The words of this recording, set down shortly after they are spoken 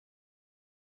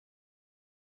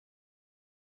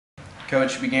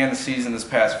Coach, you began the season this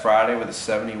past Friday with a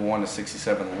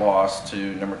 71-67 loss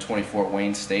to number 24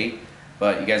 Wayne State,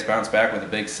 but you guys bounced back with a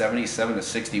big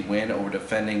 77-60 win over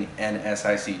defending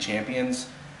NSIC champions.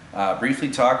 Briefly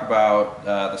talk about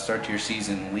the start to your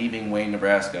season leaving Wayne,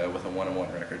 Nebraska with a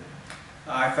 1-1 record.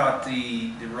 I thought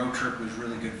the road trip was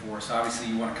really good for us. Obviously,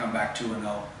 you want to come back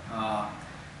 2-0.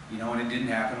 And it didn't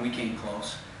happen. We came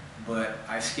close. But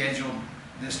I scheduled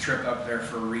this trip up there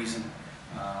for a reason.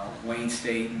 Wayne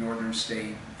State, Northern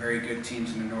State, very good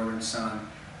teams in the Northern Sun.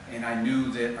 And I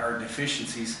knew that our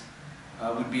deficiencies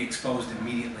would be exposed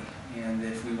immediately. And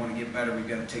if we want to get better, we've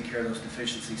got to take care of those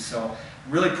deficiencies. So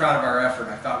really proud of our effort.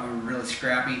 I thought we were really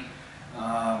scrappy.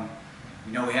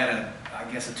 We had a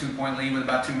 2-point lead with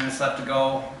about 2 minutes left to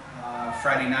go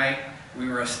Friday night. We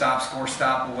were a score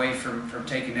stop away from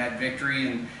taking that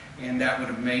victory, and that would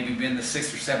have maybe been the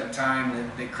 6th or 7th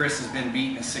time that Chris has been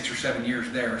beaten in 6 or 7 years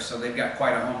there. So they've got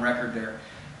quite a home record there.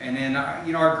 And then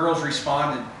our girls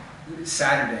responded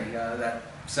Saturday, that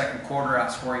second quarter,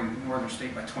 outscoring Northern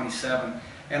State by 27.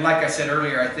 And like I said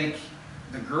earlier, I think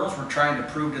the girls were trying to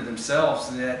prove to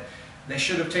themselves that they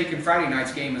should have taken Friday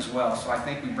night's game as well. So I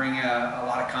think we bring a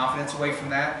lot of confidence away from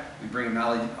that. We bring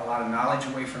a lot of knowledge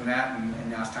away from that,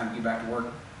 and now it's time to get back to work.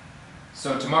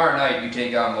 So tomorrow night you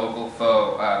take on local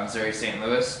foe Missouri St.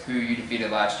 Louis, who you defeated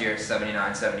last year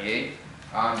 79-78.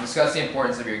 Discuss the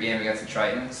importance of your game against the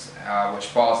Tritons, which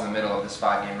falls in the middle of this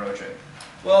 5-game road trip.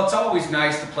 Well, it's always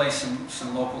nice to play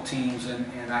some local teams,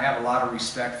 and I have a lot of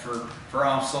respect for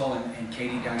Umsel and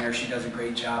Katie down there. She does a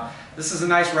great job. This is a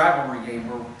nice rivalry game.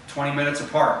 We're 20 minutes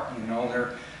apart.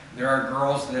 There are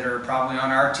girls that are probably on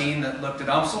our team that looked at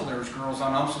Umsel. There's girls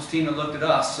on Umsel's team that looked at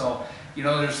us. So,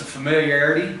 there's a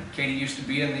familiarity. Katie used to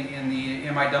be in the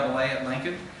MIAA at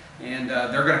Lincoln, and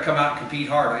they're going to come out and compete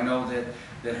hard. I know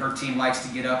that her team likes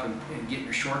to get up and get in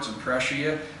your shorts and pressure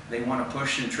you. They want to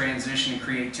push and transition and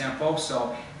create tempo.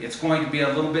 So it's going to be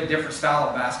a little bit different style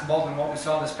of basketball than what we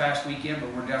saw this past weekend,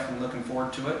 but we're definitely looking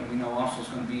forward to it, and we know Umsel's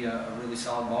going to be a really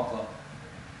solid ball club.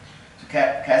 So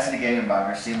Cassidy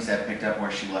Gegenbacher seems to have picked up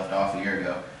where she left off a year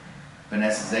ago.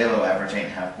 Vanessa Zalo averaged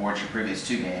 8.5 boards your previous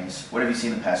 2 games. What have you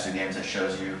seen the past 2 games that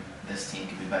shows you this team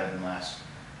can be better than last?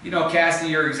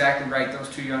 Cassidy, you're exactly right. Those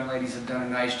 2 young ladies have done a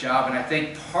nice job, and I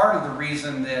think part of the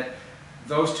reason that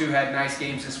those 2 had nice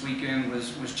games this weekend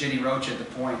was Jenny Roach at the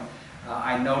point.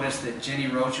 I noticed that Jenny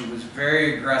Roach was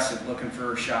very aggressive looking for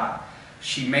her shot.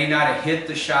 She may not have hit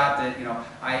the shot that,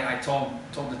 I told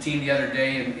the team the other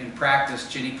day in practice,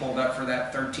 Jenny pulled up for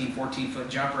that 13, 14-foot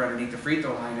jumper underneath the free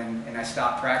throw line, and I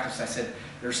stopped practice. I said,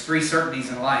 there's 3 certainties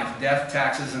in life: death,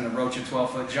 taxes, and the Roach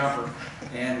 12-foot jumper.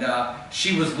 And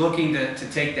she was looking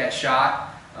to take that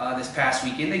shot this past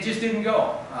weekend. They just didn't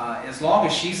go. As long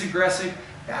as she's aggressive,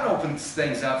 that opens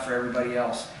things up for everybody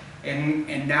else.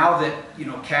 And now that,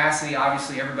 Cassidy,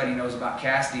 obviously everybody knows about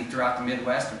Cassidy throughout the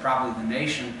Midwest and probably the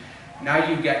nation. Now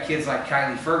you've got kids like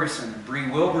Kylie Ferguson and Bree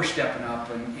Wilbur stepping up,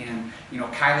 and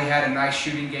Kylie had a nice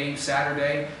shooting game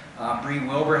Saturday. Bree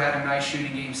Wilbur had a nice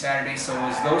shooting game Saturday. So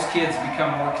as those kids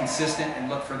become more consistent and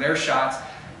look for their shots,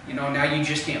 now you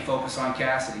just can't focus on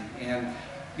Cassidy. And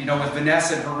with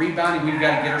Vanessa and her rebounding, we've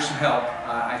got to get her some help.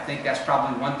 I think that's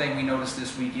probably one thing we noticed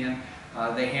this weekend.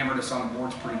 They hammered us on the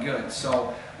boards pretty good.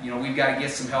 So, we've got to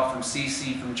get some help from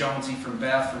Cece, from Jonesy, from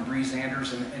Beth, from Bree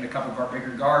Sanders, and a couple of our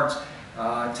bigger guards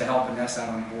to help Vanessa out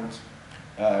on the boards.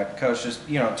 Coach, just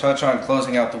touch on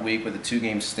closing out the week with a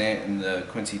 2-game stint in the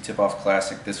Quincy Tip-Off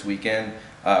Classic this weekend,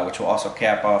 which will also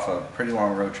cap off a pretty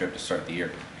long road trip to start the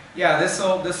year. Yeah, this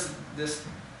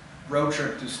road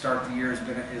trip to start the year is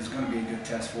going to be a good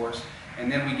test for us,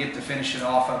 and then we get to finish it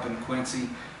off up in Quincy.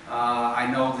 I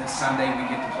know that Sunday we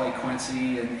get to play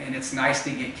Quincy, and it's nice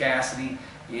to get Cassidy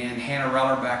and Hannah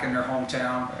Reller back in their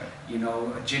hometown.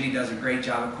 Right. Jenny does a great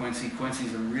job at Quincy.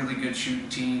 Quincy's a really good shooting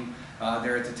team.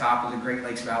 They're at the top of the Great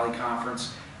Lakes Valley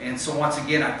Conference. And so once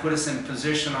again, I put us in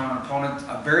position on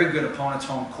a very good opponent's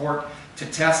home court to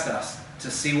test us,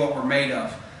 to see what we're made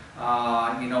of.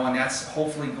 And that's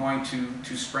hopefully going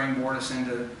to springboard us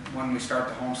into when we start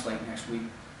the home slate next week.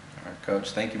 All right,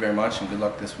 Coach, thank you very much, and good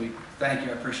luck this week. Thank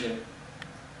you. I appreciate it.